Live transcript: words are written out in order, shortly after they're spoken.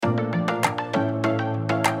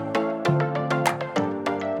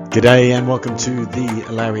G'day and welcome to the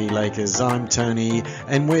Larry Lakers. I'm Tony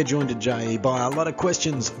and we're joined today by a lot of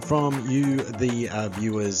questions from you, the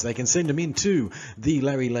viewers. They can send them in to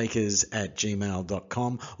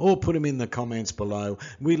thelarrylakers@gmail.com or put them in the comments below.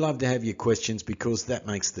 We love to have your questions because that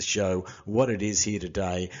makes the show what it is here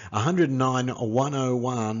today.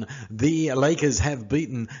 109-101. The Lakers have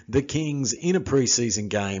beaten the Kings in a preseason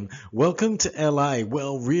game. Welcome to LA.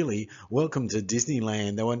 Well, really, welcome to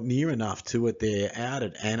Disneyland. They weren't near enough to it there out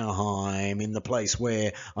at Anaheim, in the place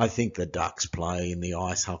where I think the Ducks play in the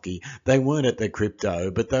ice hockey. They weren't at the Crypto,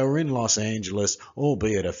 but they were in Los Angeles,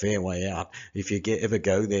 albeit a fair way out. If you ever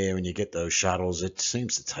go there and you get those shuttles, it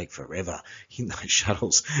seems to take forever in those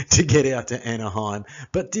shuttles to get out to Anaheim.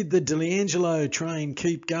 But did the D'Angelo train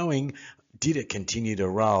keep going? Did it continue to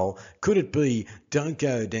roll? Could it be Don't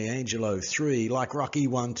Go D'Angelo 3, like Rocky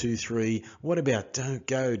 1, 2, 3? What about Don't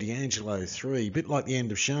Go D'Angelo 3? Bit like the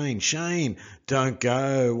end of Shane. Shane, don't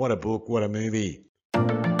go. What a book, what a movie.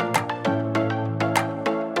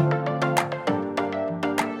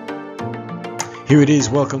 Here it is.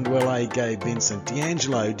 Welcome to LA, Gabe Vincent.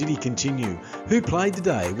 D'Angelo, did he continue? Who played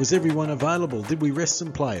today? Was everyone available? Did we rest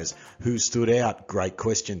some players? Who stood out? Great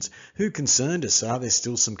questions. Who concerned us? Are there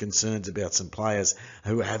still some concerns about some players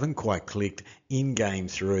who haven't quite clicked in Game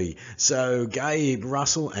 3? So Gabe,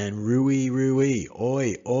 Russell and Rui.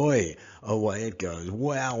 Oi, oi. Away it goes.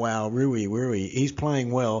 Wow, Rui. He's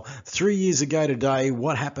playing well. 3 years ago today,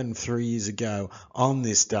 what happened 3 years ago on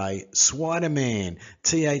this day? Swiderman,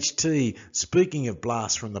 THT. Speaking of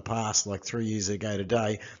blasts from the past, like 3 years ago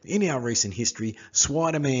today, in our recent history,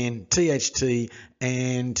 Swiderman, THT,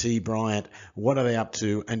 and T. Bryant, what are they up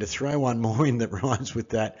to? And to throw one more in that rhymes with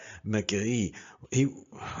that, McGee.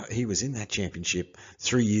 He was in that championship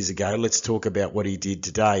 3 years ago. Let's talk about what he did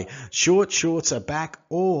today. Short shorts are back,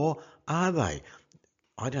 or are they?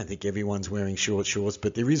 I don't think everyone's wearing short shorts,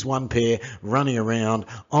 but there is one pair running around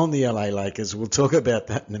on the LA Lakers. We'll talk about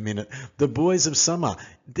that in a minute. The Boys of Summer.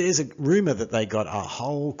 There's a rumour that they got a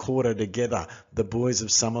whole quarter together, the Boys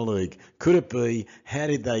of Summer League. Could it be? How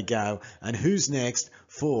did they go? And who's next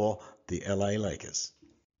for the LA Lakers?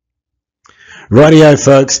 Rightio,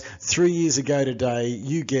 folks, 3 years ago today,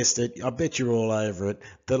 you guessed it, I bet you're all over it,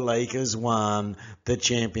 the Lakers won the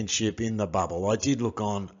championship in the bubble. I did look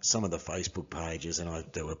on some of the Facebook pages and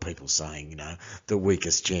there were people saying, the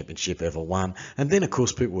weakest championship ever won. And then, of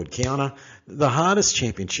course, people would counter the hardest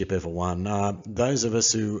championship ever won. Those of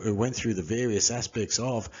us who went through the various aspects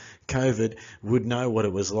of COVID would know what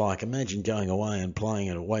it was like. Imagine going away and playing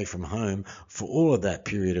it away from home for all of that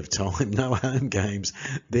period of time. No home games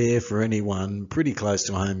there for anyone. Pretty close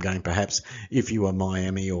to a home game, perhaps, if you were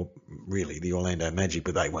Miami or really the Orlando Magic,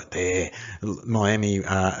 but they weren't there. Miami,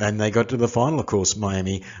 and they got to the final, of course.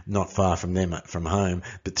 Miami, not far from them, from home.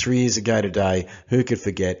 But 3 years ago today, who could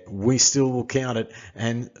forget? We still will count it,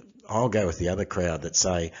 and I'll go with the other crowd that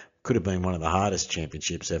say could have been one of the hardest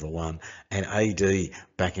championships ever won. And AD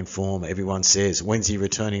back in form, everyone says, when's he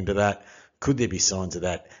returning to that? Could there be signs of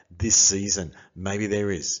that this season? Maybe there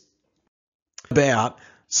is. About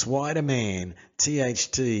Swiderman,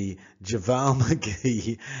 THT, Javalle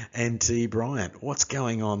McGee, and T. Bryant. What's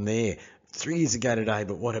going on there? 3 years ago today,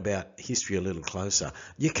 but what about history a little closer?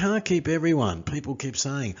 You can't keep everyone. People keep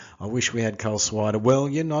saying, I wish we had Cole Swider. Well,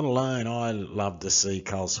 you're not alone. I love to see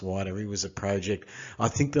Cole Swider. He was a project. I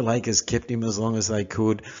think the Lakers kept him as long as they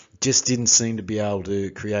could. Just didn't seem to be able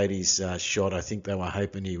to create his shot. I think they were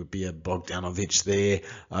hoping he would be a Bogdanovich there,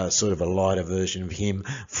 sort of a lighter version of him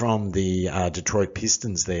from the Detroit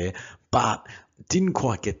Pistons there. But didn't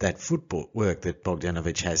quite get that footwork that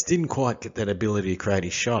Bogdanovich has. Didn't quite get that ability to create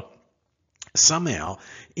his shot. Somehow,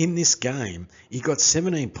 in this game, he got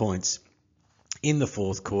 17 points in the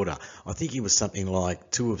fourth quarter. I think he was something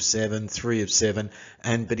like 2 of 7, 3 of 7,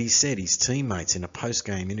 but he said his teammates in a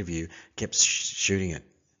post-game interview kept shooting it.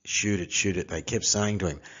 Shoot it. They kept saying to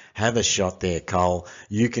him, have a shot there, Cole.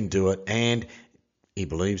 You can do it. And he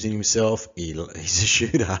believes in himself. He's a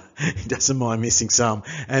shooter. He doesn't mind missing some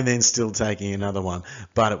and then still taking another one.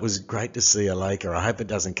 But it was great to see a Laker. I hope it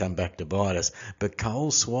doesn't come back to bite us. But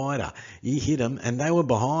Cole Swider, he hit him and they were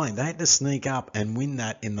behind. They had to sneak up and win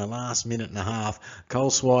that in the last minute and a half. Cole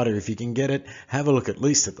Swider, if you can get it, have a look at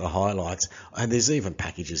least at the highlights. And there's even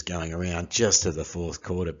packages going around just to the fourth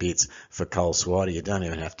quarter bits for Cole Swider. You don't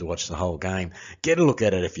even have to watch the whole game. Get a look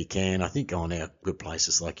at it if you can. I think on our good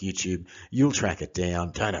places like YouTube, you'll track it down.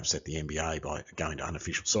 down. Don't upset the NBA by going to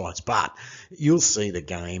unofficial sites, but you'll see the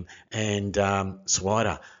game. And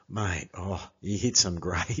Swider, mate, he hit some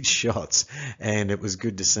great shots, and it was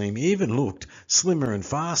good to see him. He even looked slimmer and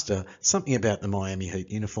faster. Something about the Miami Heat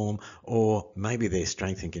uniform, or maybe their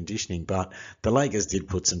strength and conditioning, but the Lakers did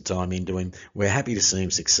put some time into him. We're happy to see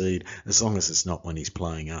him succeed, as long as it's not when he's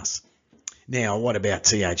playing us. Now, what about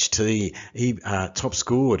THT? He top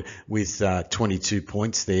scored with 22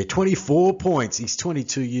 points there. 24 points. He's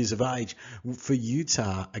 22 years of age for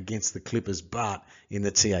Utah against the Clippers. But in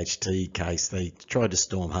the THT case, they tried to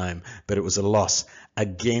storm home, but it was a loss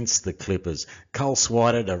against the Clippers. Cole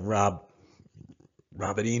Swider to rub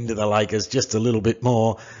it into the Lakers just a little bit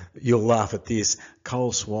more. You'll laugh at this.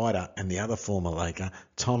 Cole Swider and the other former Laker,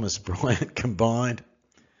 Thomas Bryant, combined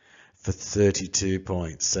for 32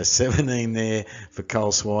 points. So 17 there for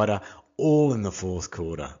Cole Swider, all in the fourth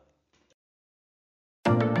quarter.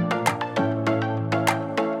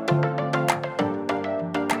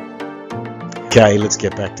 Okay, let's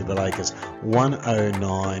get back to the Lakers.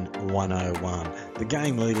 109-101. The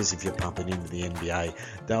game leaders, if you're pumping into the NBA,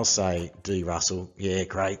 they'll say, D. Russell, yeah,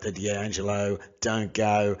 great. The D'Angelo, don't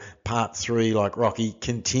go. Part 3, like Rocky,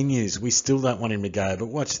 continues. We still don't want him to go. But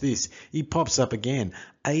watch this. He pops up again.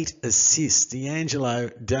 8 assists. D'Angelo,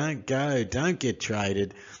 don't go. Don't get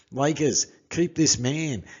traded. Lakers, keep this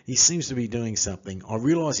man. He seems to be doing something. I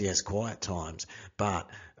realise he has quiet times, but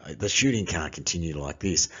the shooting can't continue like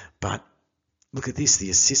this. But look at this, the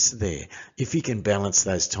assists are there. If he can balance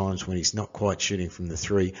those times when he's not quite shooting from the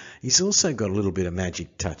 3, he's also got a little bit of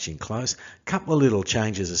magic touch in close. Couple of little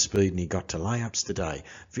changes of speed, and he got to layups today.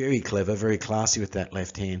 Very clever, very classy with that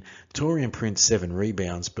left hand. Taurean Prince, 7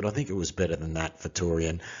 rebounds, but I think it was better than that for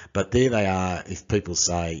Taurean. But there they are, if people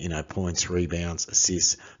say, points, rebounds,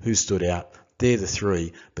 assists, who stood out? They're the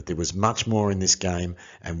 3, but there was much more in this game,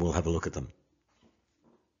 and we'll have a look at them.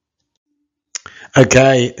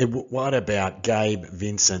 Okay, what about Gabe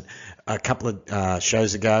Vincent? A couple of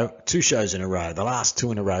shows ago, 2 shows in a row, the last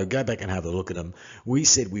 2 in a row, go back and have a look at them. We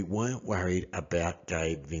said we weren't worried about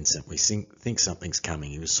Gabe Vincent. We think something's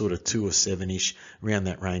coming. He was sort of 2 or 7-ish, around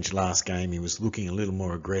that range last game. He was looking a little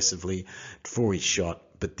more aggressively for his shot.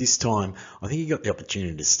 But this time, I think he got the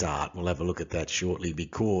opportunity to start. We'll have a look at that shortly,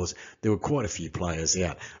 because there were quite a few players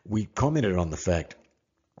out. We commented on the fact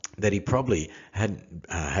that he probably hadn't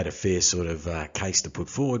had a fair sort of case to put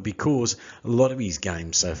forward, because a lot of his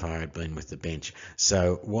games so far had been with the bench.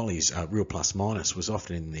 So while his real plus minus was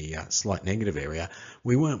often in the slight negative area,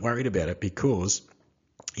 we weren't worried about it, because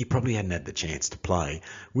he probably hadn't had the chance to play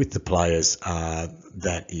with the players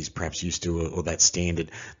that he's perhaps used to, or that standard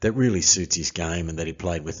that really suits his game and that he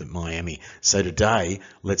played with at Miami. So today,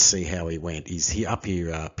 let's see how he went. He's up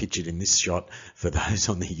here pictured in this shot for those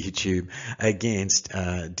on the YouTube against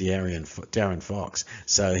Darren Fox.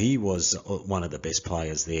 So he was one of the best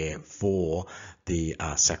players there for the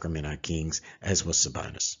Sacramento Kings, as was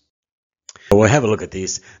Sabonis. We'll have a look at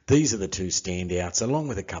this. These are the 2 standouts, along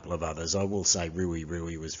with a couple of others. I will say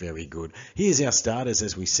Rui was very good. Here's our starters,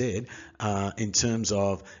 as we said, in terms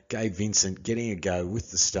of Gabe Vincent getting a go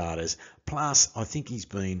with the starters. Plus, I think he's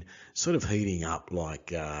been sort of heating up like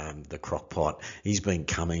the crock pot. He's been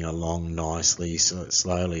coming along nicely,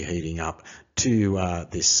 slowly heating up to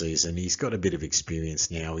this season. He's got a bit of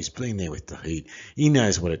experience now. He's been there with the Heat. He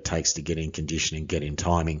knows what it takes to get in condition and get in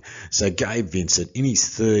timing. So Gabe Vincent, in his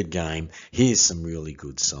 3rd game, here's some really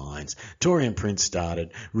good signs. Taurean Prince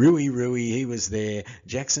started. Rui, he was there.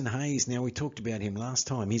 Jackson Hayes, now we talked about him last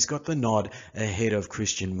time. He's got the nod ahead of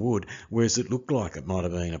Christian Wood, whereas it looked like it might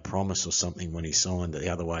have been a promise or something when he signed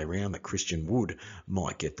the other way around, that Christian Wood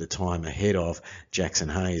might get the time ahead of Jackson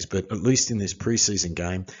Hayes. But at least in this preseason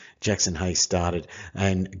game, Jackson Hayes started,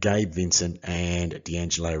 and Gabe Vincent and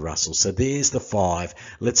D'Angelo Russell. So there's the 5.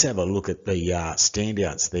 Let's have a look at the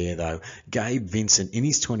standouts there, though. Gabe Vincent, in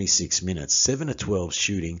his 26 minutes, 7 of 12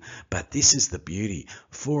 shooting, but this is the beauty.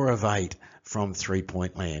 4 of 8 from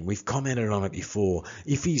three-point land. We've commented on it before.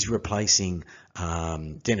 If he's replacing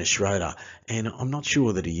Dennis Schroeder, and I'm not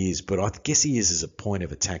sure that he is, but I guess he is as a point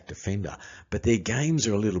of attack defender, but their games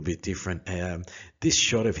are a little bit different. This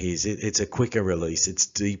shot of his, it's a quicker release. It's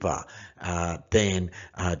deeper than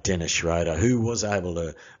Dennis Schroeder, who was able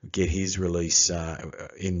to get his release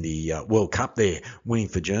in the World Cup there, winning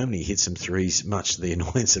for Germany. Hit some threes, much to the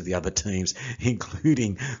annoyance of the other teams,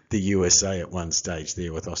 including the USA at one stage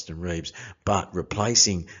there with Austin Reeves. but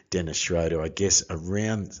replacing Dennis Schroeder, I guess,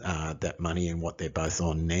 around that money and what they're both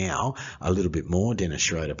on now, a little bit more Dennis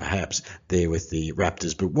Schroeder perhaps there with the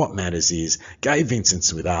Raptors. But what matters is Gabe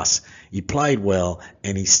Vincent's with us. He played well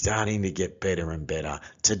and he's starting to get better and better.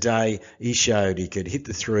 Today he showed he could hit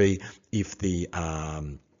the three if the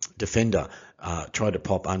defender tried to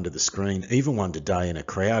pop under the screen. Even one today in a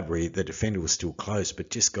crowd where the defender was still close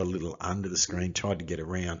but just got a little under the screen, tried to get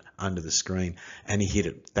around under the screen, and he hit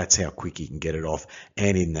it. That's how quick he can get it off,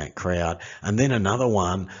 and in that crowd. And then another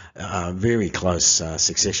one, very close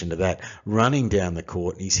succession to that, running down the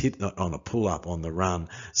court, and he's hit on a pull-up on the run.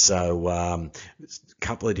 So a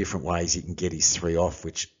couple of different ways he can get his three off,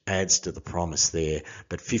 which adds to the promise there.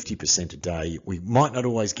 But 50% a day, we might not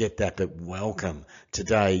always get that, but welcome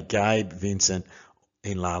today, Gabe Vincent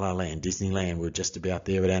in La La Land, Disneyland. We're just about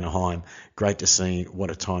there at Anaheim. Great to see. What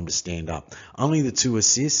a time to stand up. Only the 2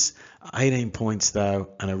 assists, 18 points though,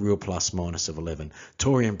 and a real plus minus of 11.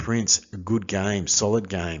 Taurean Prince, a good game, solid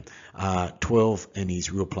game. 12 and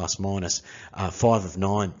his real plus minus. 5 of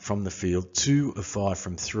 9 from the field, 2 of 5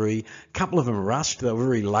 from 3. A couple of them rushed. They were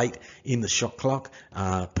very late in the shot clock.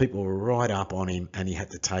 People were right up on him and he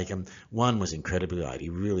had to take them. One was incredibly late. He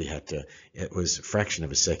really had to. It was a fraction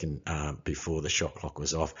of a second before the shot clock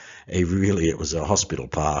was off. It was a hospital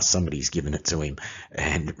pass. Somebody's given it to him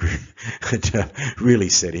and really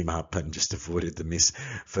set him up and just avoided the miss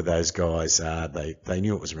for those guys. They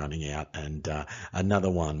knew it was running out. And another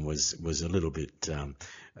one was a little bit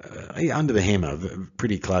under the hammer,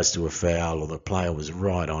 pretty close to a foul, or the player was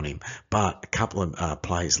right on him. But a couple of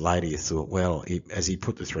plays later, you thought, well, as he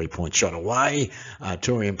put the 3-point shot away,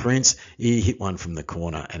 Taurean Prince, he hit one from the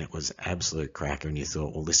corner, and it was absolute cracker, and you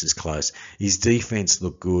thought, well, this is close. His defense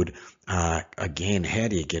looked good. Again, how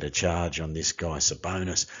do you get a charge on this guy,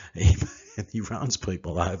 Sabonis? He runs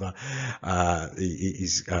people over.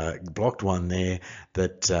 He's blocked one there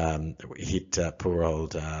that hit poor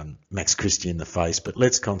old Max Christie in the face. But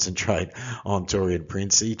let's concentrate on Taurean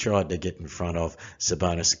Prince. He tried to get in front of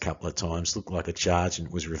Sabonis a couple of times. Looked like a charge and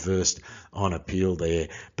it was reversed on appeal there.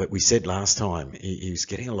 But we said last time he was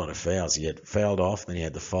getting a lot of fouls. He had fouled off, then he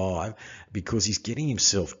had the 5 because he's getting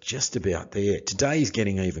himself just about there. Today he's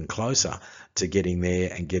getting even closer to getting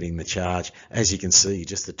there and getting the charge. As you can see,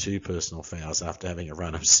 just the 2 personal fouls after having a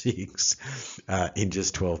run of 6 in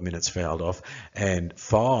just 12 minutes fouled off, and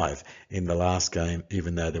 5 in the last game,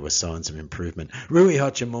 even though there were signs of improvement. Rui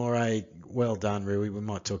Hachimura, well done, Rui. We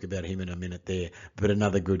might talk about him in a minute there, but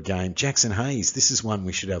another good game. Jackson Hayes, this is one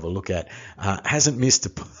we should have a look at. Hasn't missed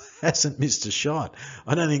a shot.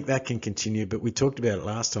 I don't think that can continue, but we talked about it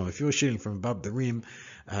last time. If you're shooting from above the rim,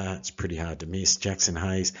 it's pretty hard to miss. Jackson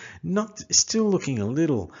Hayes still looking a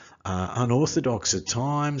little unorthodox at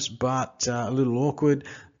times, but a little awkward.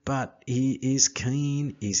 But he is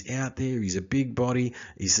keen, he's out there, he's a big body,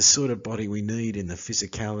 he's the sort of body we need in the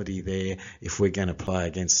physicality there if we're going to play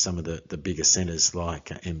against some of the bigger centres like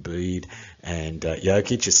Embiid and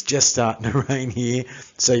Jokic. It's just starting to rain here,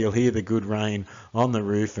 so you'll hear the good rain on the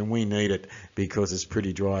roof, and we need it because it's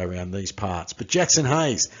pretty dry around these parts. But Jackson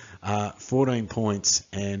Hayes, 14 points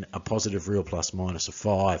and a positive real plus minus of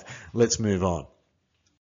 5. Let's move on.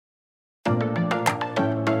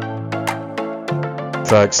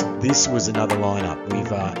 Folks, this was another lineup.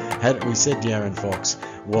 We said De'Aaron Fox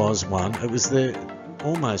was one. It was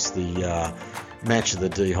almost the match of the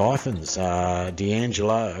D hyphens,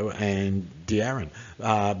 D'Angelo and De'Aaron,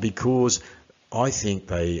 because I think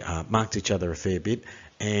they marked each other a fair bit,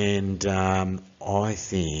 and I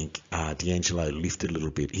think D'Angelo lifted a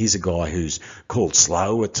little bit. He's a guy who's called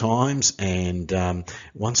slow at times, and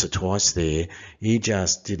once or twice there, he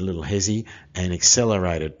just did a little hezzy and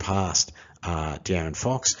accelerated past De'Aaron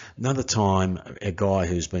Fox. Another time, a guy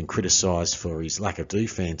who's been criticised for his lack of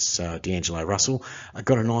defence, D'Angelo Russell,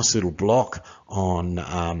 got a nice little block on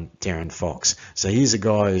De'Aaron Fox. So here's a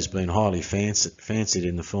guy who's been highly fancied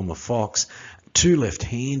in the form of Fox. 2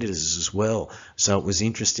 left-handers as well. So it was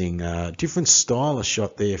interesting. Different style of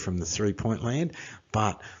shot there from the three-point land,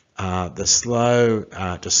 but the slow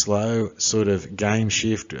sort of game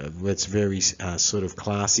shift that's very sort of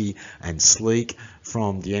classy and sleek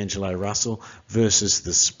from D'Angelo Russell versus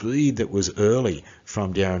the speed that was early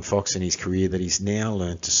from De'Aaron Fox in his career that he's now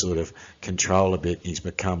learned to sort of control a bit. He's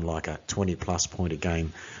become like a 20-plus point a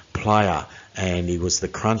game player, and he was the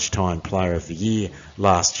crunch time player of the year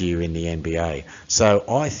last year in the NBA. So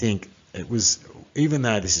I think it was, even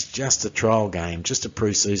though this is just a trial game, just a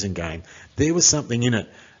preseason game, there was something in it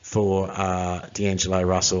for D'Angelo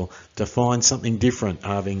Russell to find something different,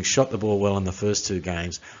 having shot the ball well in the first 2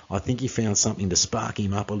 games. I think he found something to spark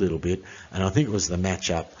him up a little bit, and I think it was the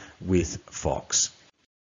matchup with Fox.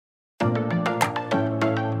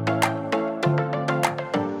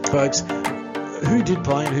 Folks, who did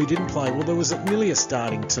play and who didn't play? Well, there was nearly a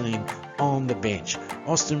starting team on the bench.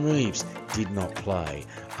 Austin Reeves did not play.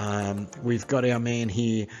 We've got our man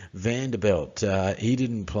here, Vanderbilt. He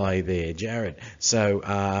didn't play there, Jared. So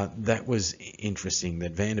that was interesting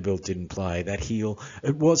that Vanderbilt didn't play. That heel,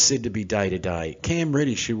 it was said to be day-to-day. Cam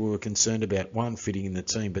Reddish, who we were concerned about, one, fitting in the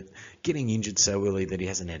team, but getting injured so early that he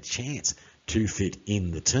hasn't had a chance to fit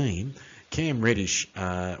in the team. Cam Reddish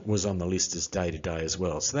was on the list as day-to-day as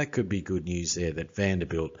well. So that could be good news there that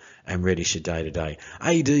Vanderbilt and Reddish are day-to-day.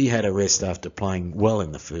 AD had a rest after playing well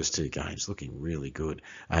in the first two games, looking really good,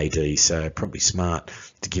 AD. So probably smart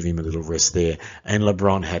to give him a little rest there. And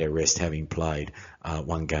LeBron had a rest having played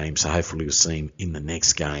one game. So hopefully we'll see him in the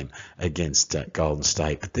next game against Golden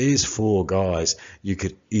State. But there's four guys you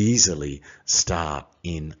could easily start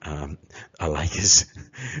in a Lakers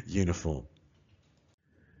uniform.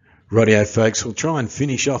 Rightio, folks, we'll try and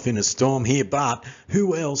finish off in a storm here, but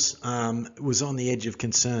who else was on the edge of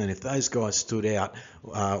concern? If those guys stood out,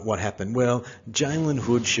 what happened? Well, Jalen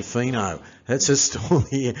Hood-Schifino, that's a storm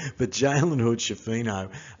here, but Jalen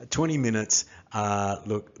Hood-Schifino, 20 minutes,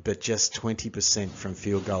 but just 20% from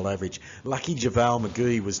field goal average. Lucky Javalle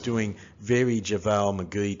McGee was doing very Javalle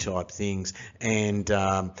McGee type things, and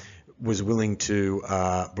was willing to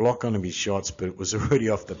block on his shots, but it was already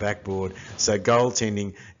off the backboard. So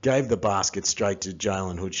goaltending gave the basket straight to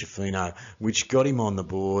Jalen Hood-Schifino, which got him on the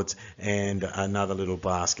boards, and another little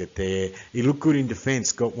basket there. He looked good in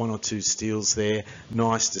defence, got one or two steals there.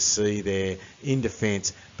 Nice to see there in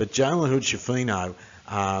defence. But Jalen Hood-Schifino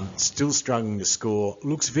still struggling to score.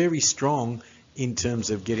 Looks very strong in terms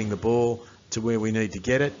of getting the ball to where we need to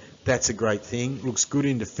get it. That's a great thing. Looks good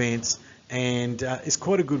in defence. And is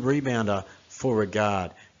quite a good rebounder for a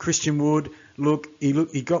guard. Christian Wood,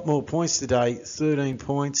 he got more points today, 13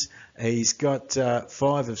 points. He's got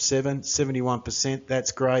 5 of 7, 71%.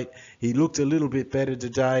 That's great. He looked a little bit better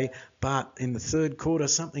today, but in the third quarter,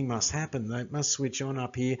 something must happen. They must switch on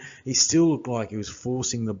up here. He still looked like he was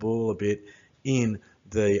forcing the ball a bit in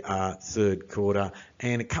the third quarter,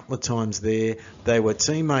 and a couple of times there they were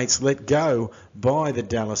teammates let go by the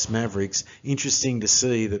Dallas Mavericks. Interesting to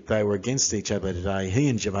see that they were against each other today, he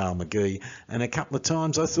and JaVale McGee, and a couple of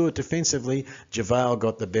times I thought defensively JaVale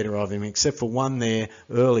got the better of him, except for one there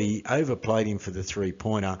early. He overplayed him for the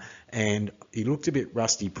three-pointer, and he looked a bit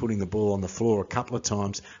rusty putting the ball on the floor a couple of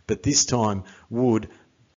times, but this time Wood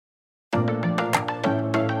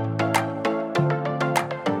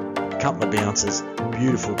couple of bounces,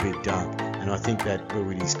 beautiful big dunk, and I think that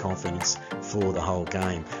built his confidence for the whole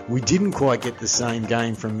game. We didn't quite get the same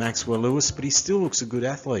game from Maxwell Lewis, but he still looks a good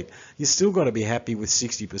athlete. You still got to be happy with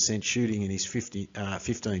 60% shooting in his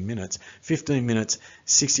 15 minutes. 15 minutes,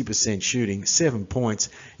 60% shooting, 7 points.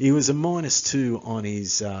 He was a -2 on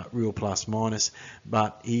his real plus minus,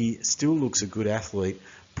 but he still looks a good athlete,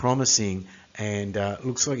 promising, and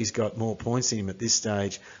looks like he's got more points in him at this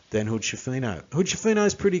stage than Hood-Schifino.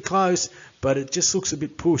 Hood-Schifino's pretty close, but it just looks a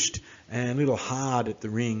bit pushed and a little hard at the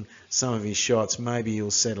ring, some of his shots. Maybe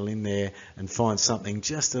he'll settle in there and find something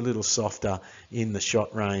just a little softer in the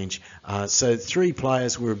shot range. So 3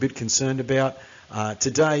 players we're a bit concerned about.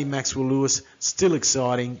 Today, Maxwell Lewis, still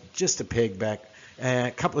exciting, just a peg back.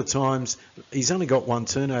 A couple of times, he's only got 1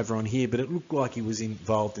 turnover on here, but it looked like he was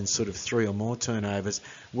involved in sort of 3 or more turnovers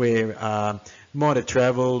where might have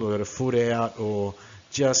travelled or got a foot out, or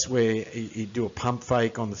just where he'd do a pump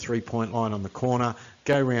fake on the 3-point line on the corner,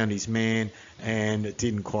 go round his man, and it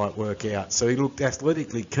didn't quite work out. So he looked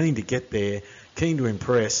athletically keen to get there, keen to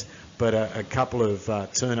impress, but a couple of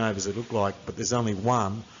turnovers it looked like, but there's only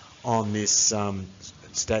 1 on this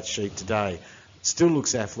stat sheet today. Still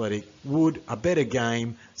looks athletic. Wood, a better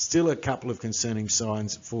game. Still a couple of concerning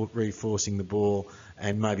signs for reinforcing the ball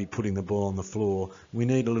and maybe putting the ball on the floor. We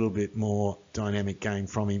need a little bit more dynamic game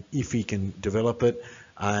from him if he can develop it.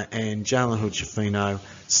 And Jalen Hood-Schifino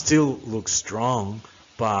still looks strong,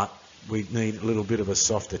 but we need a little bit of a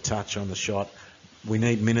softer touch on the shot. We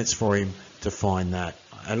need minutes for him to find that.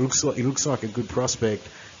 He looks like a good prospect,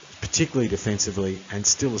 particularly defensively, and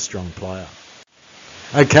still a strong player.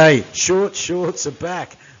 Okay, short shorts are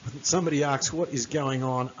back. Somebody asks, what is going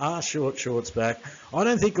on? Are short shorts back? I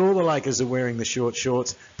don't think all the Lakers are wearing the short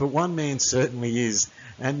shorts, but one man certainly is,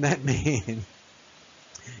 and that man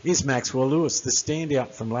is Maxwell Lewis, the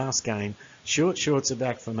standout from last game. Short shorts are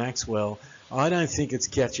back for Maxwell. I don't think it's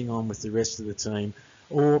catching on with the rest of the team,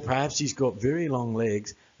 or perhaps he's got very long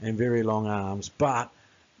legs and very long arms, but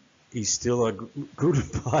he's still a good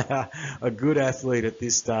player, a good athlete at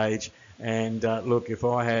this stage. And look, if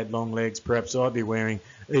I had long legs, perhaps I'd be wearing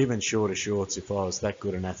even shorter shorts if I was that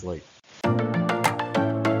good an athlete.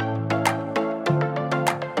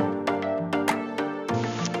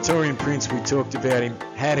 Torian Prince, we talked about him,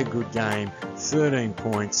 had a good game, 13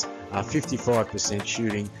 points, 55%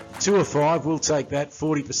 shooting, 2 of 5, we'll take that,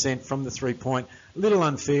 40% from the 3-point. A little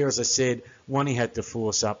unfair, as I said, one he had to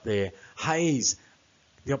force up there. Hayes,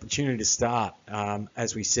 the opportunity to start,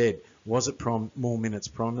 as we said, was it more minutes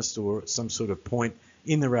promised or some sort of point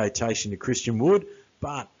in the rotation to Christian Wood?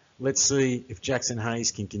 But let's see if Jackson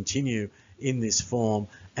Hayes can continue in this form.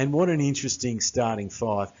 And what an interesting starting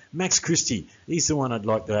 5. Max Christie, he's the one I'd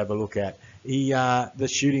like to have a look at. The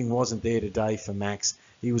shooting wasn't there today for Max.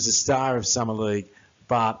 He was a star of Summer League,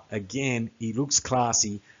 but again, he looks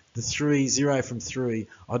classy. The 0 from 3,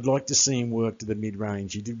 I'd like to see him work to the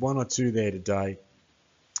mid-range. He did 1 or 2 there today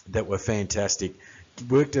that were fantastic.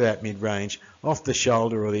 Work to that mid-range, off the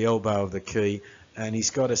shoulder or the elbow of the key, and he's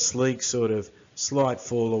got a sleek sort of slight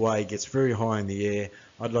fall away, gets very high in the air.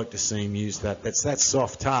 I'd like to see him use that. That's that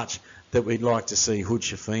soft touch that we'd like to see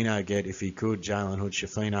Hood-Schifino get if he could, Jalen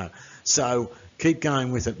Hood-Schifino. So keep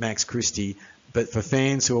going with it, Max Christie. But for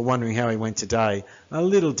fans who are wondering how he went today, a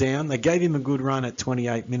little down. They gave him a good run at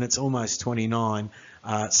 28 minutes, almost 29.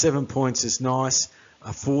 7 points is nice.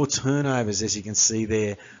 4 turnovers, as you can see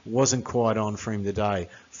there, wasn't quite on for him today.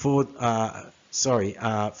 4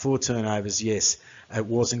 turnovers, yes, it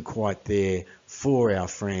wasn't quite there for our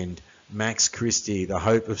friend Max Christie, the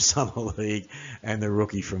hope of Summer League and the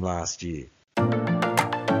rookie from last year.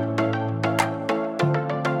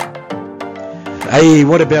 Hey,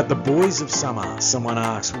 what about the boys of summer? Someone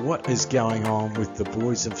asks, what is going on with the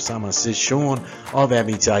boys of summer? Says Sean of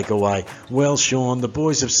Abbey Takeaway. Well, Sean, the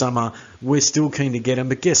boys of summer, we're still keen to get them,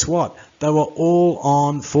 but guess what? They were all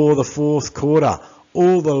on for the 4th quarter.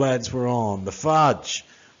 All the lads were on. The Fudge,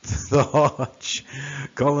 the Hodge,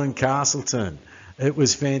 Colin Castleton. It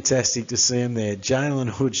was fantastic to see him there. Jalen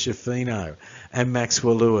Hood-Schifino and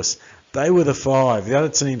Maxwell Lewis. They were the 5. The other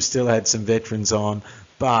team still had some veterans on,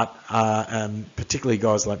 but particularly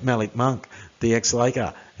guys like Malik Monk, the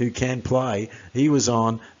ex-Laker, who can play. He was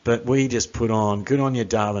on, but we just put on, good on you,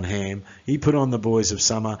 Darvin Ham. He put on the boys of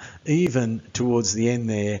summer. Even towards the end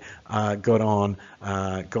there, got on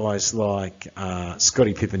guys like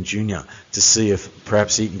Scottie Pippen Jr. to see if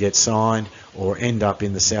perhaps he can get signed or end up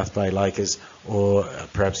in the South Bay Lakers, or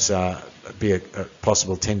perhaps be a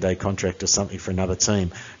possible 10-day contract or something for another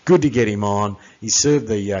team. Good to get him on. He served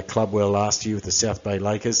the club well last year with the South Bay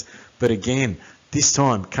Lakers. But again, this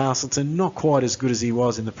time, Castleton, not quite as good as he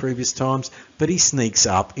was in the previous times, but he sneaks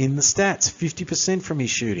up in the stats, 50% from his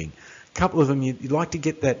shooting. A couple of them, you'd like to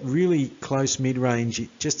get that really close mid-range,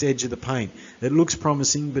 just edge of the paint. It looks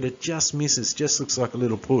promising, but it just misses, just looks like a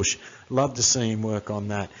little push. Love to see him work on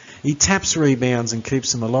that. He taps rebounds and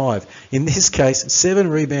keeps them alive. In this case, 7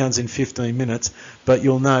 rebounds in 15 minutes, but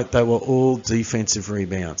you'll note they were all defensive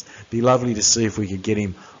rebounds. Be lovely to see if we could get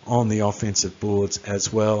him on the offensive boards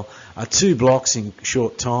as well. 2 blocks in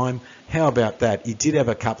short time. How about that? He did have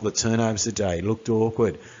a couple of turnovers today. Looked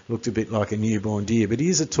awkward. Looked a bit like a newborn deer. But he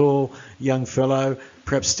is a tall young fellow,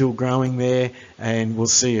 perhaps still growing there, and we'll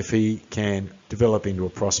see if he can develop into a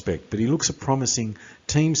prospect. But he looks a promising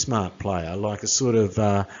team-smart player, like a sort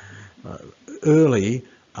of early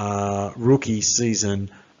rookie season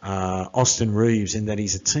Austin Reeves, in that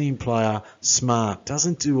he's a team player, smart,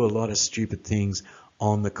 doesn't do a lot of stupid things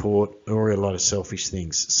on the court or a lot of selfish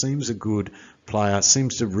things. Seems a good player,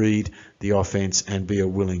 seems to read the offense and be a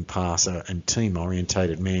willing passer and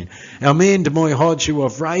team-orientated man. Our man, Demoy Hodge, who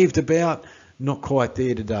I've raved about, not quite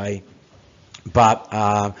there today,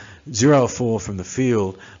 but 0 of 4 from the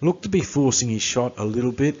field. Looked to be forcing his shot a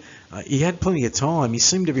little bit. He had plenty of time. He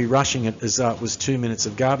seemed to be rushing it as it was 2 minutes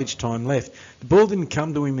of garbage time left. The ball didn't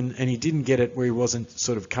come to him, and he didn't get it where he wasn't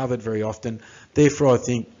sort of covered very often. Therefore, I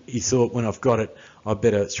think he thought, when I've got it, I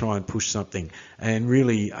better try and push something. And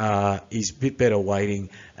really, he's a bit better waiting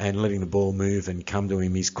and letting the ball move and come to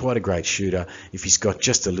him. He's quite a great shooter if he's got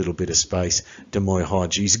just a little bit of space, Demoy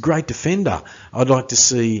Hodge. He's a great defender. I'd like to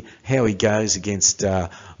see how he goes against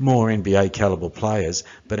more NBA caliber players.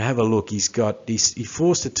 But have a look. He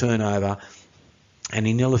forced a turnover, and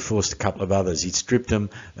he nearly forced a couple of others. He'd stripped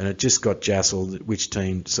them, and it just got jassled, which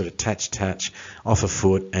team sort of touch off a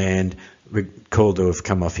foot, and called to have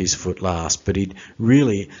come off his foot last. But he'd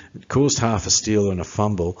really caused half a steal and a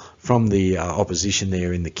fumble from the opposition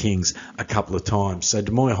there in the Kings a couple of times. So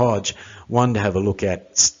Demoy Hodge, one to have a look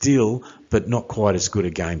at still, but not quite as good a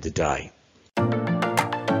game today.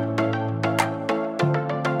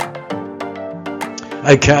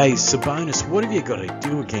 Okay, Sabonis, what have you got to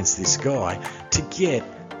do against this guy to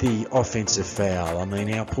get the offensive foul. I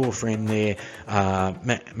mean, our poor friend there,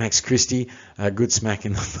 Max Christie, a good smack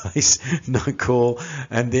in the face, no call.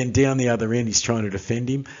 And then down the other end, he's trying to defend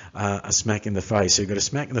him, a smack in the face. So he got a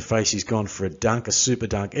smack in the face. He's gone for a dunk, a super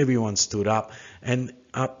dunk. Everyone stood up and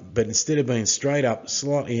up, but instead of being straight up,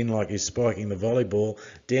 slightly in like he's spiking the volleyball,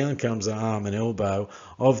 down comes the arm and elbow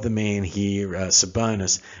of the man here,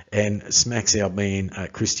 Sabonis, and smacks our man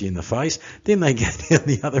Christie in the face. Then they get down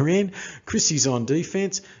the other end. Christie's on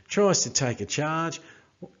defence, tries to take a charge.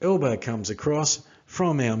 Elbow comes across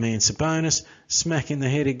from our man Sabonis, smack in the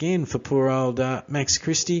head again for poor old Max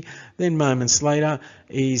Christie. Then moments later,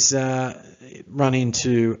 he's run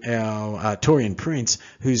into our Torian Prince,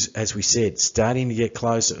 who's, as we said, starting to get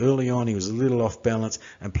closer. Early on, he was a little off balance,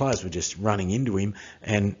 and players were just running into him.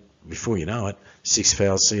 And before you know it, 6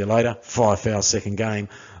 fouls, see you later, 5 fouls second game.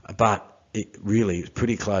 But it really was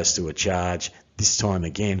pretty close to a charge this time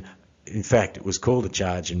again. In fact, it was called a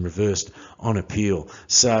charge and reversed on appeal.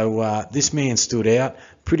 So this man stood out,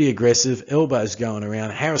 pretty aggressive, elbows going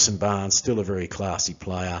around. Harrison Barnes, still a very classy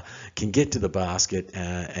player, can get to the basket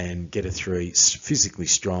and get a three, physically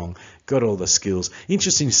strong, got all the skills.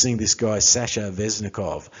 Interesting to see this guy, Sasha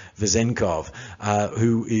Vezenkov,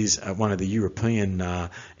 who is one of the European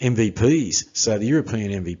MVPs. So the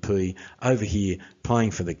European MVP over here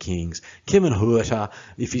playing for the Kings. Kevin Huerter,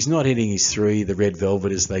 if he's not hitting his three, the Red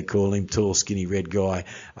Velvet as they call him, tall, skinny red guy,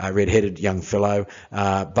 red-headed young fellow,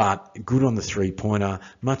 but good on the three-pointer,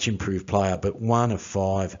 much improved player, but 1 of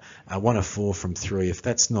 5, 1 of 4 from 3. If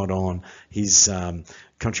that's not on, his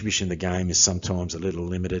contribution to the game is sometimes a little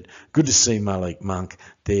limited. Good to see Malik Monk,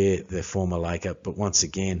 their former Laker, but once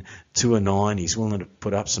again, 2 of 9. He's willing to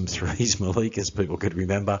put up some threes, Malik, as people could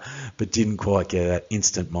remember, but didn't quite get that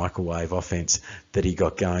instant microwave offense that he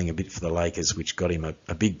got going a bit for the Lakers, which got him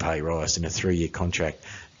a big pay rise in a 3-year contract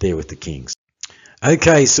there with the Kings.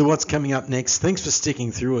 Okay, so what's coming up next? Thanks for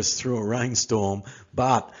sticking through us through a rainstorm,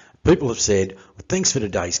 but people have said, thanks for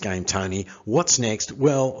today's game, Tony. What's next?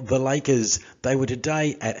 Well, the Lakers, they were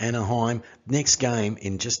today at Anaheim. Next game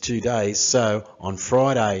in just 2 days. So on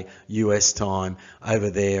Friday, US time,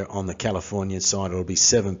 over there on the Californian side, it'll be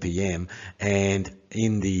 7 p.m. And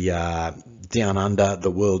in the down under,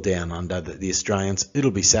 the world down under, the Australians,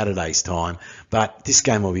 it'll be Saturday's time. But this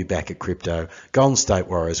game will be back at Crypto. Golden State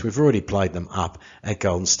Warriors, we've already played them up at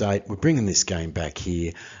Golden State. We're bringing this game back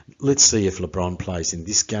here. Let's see if LeBron plays in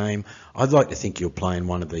this game. I'd like to think he'll play in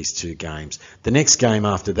one of these 2 games. The next game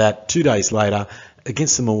after that, 2 days later,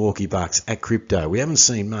 against the Milwaukee Bucks at Crypto. We haven't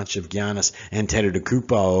seen much of Giannis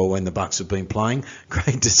Antetokounmpo when the Bucks have been playing.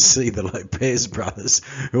 Great to see the Lopez brothers,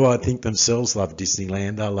 who I think themselves love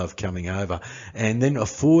Disneyland. They love coming over. And then a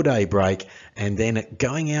 4-day break, and then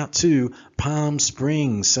going out to Palm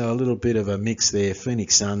Springs. So a little bit of a mix there.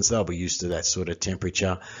 Phoenix Suns, they'll be used to that sort of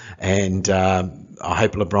temperature. And I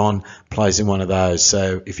hope LeBron plays in one of those.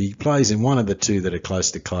 So if he plays in one of the 2 that are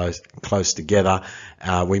close together,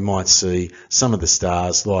 we might see some of the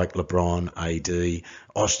stars like LeBron, AD,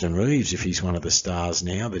 Austin Reeves, if he's one of the stars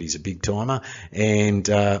now, that he's a big timer, and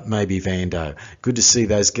maybe Vando. Good to see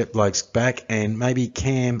those blokes back, and maybe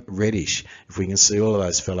Cam Reddish, if we can see all of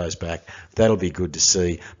those fellows back. That'll be good to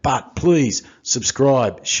see. But please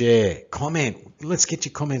subscribe, share, comment. Let's get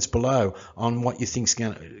your comments below on what you think's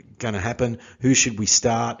going to happen. Who should we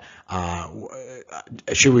start?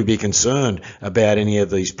 Should we be concerned about any of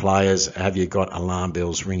these players? Have you got alarm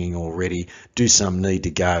bells ringing already? Do some need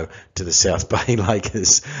to go to the South Bay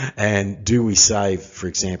Lakers? And do we save, for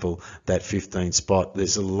example, that 15th spot?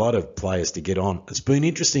 There's a lot of players to get on. It's been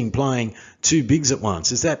interesting playing 2 bigs at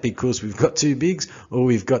once. Is that because we've got 2 bigs, or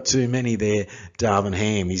we've got too many there? Darvin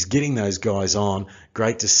Ham, he's getting those guys on.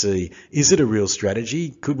 Great to see. Is it a real strategy?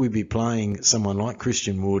 Could we be playing someone like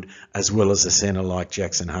Christian Wood as well as a centre like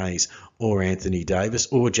Jackson Hayes or Anthony Davis,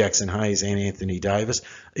 or Jackson Hayes and Anthony Davis,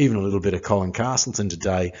 even a little bit of Colin Castleton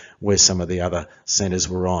today where some of the other centres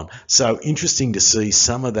were on. So interesting to see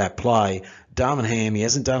some of that play. Darvin Ham, he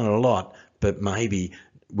hasn't done it a lot, but maybe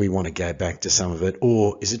we want to go back to some of it.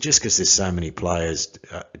 Or is it just because there's so many players?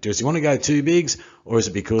 Does he want to go 2 bigs, or is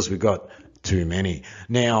it because we've got too many?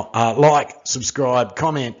 Now, like, subscribe,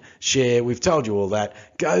 comment, share. We've told you all that.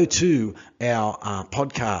 Go to our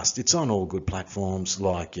podcast. It's on all good platforms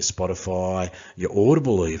like your Spotify, your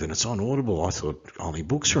Audible even. It's on Audible. I thought only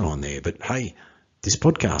books are on there, but hey, this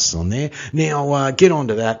podcast's on there. Now, get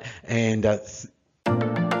onto that, and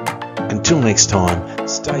until next time,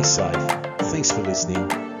 stay safe. Thanks for listening.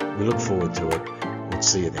 We look forward to it. We'll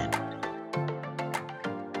see you then.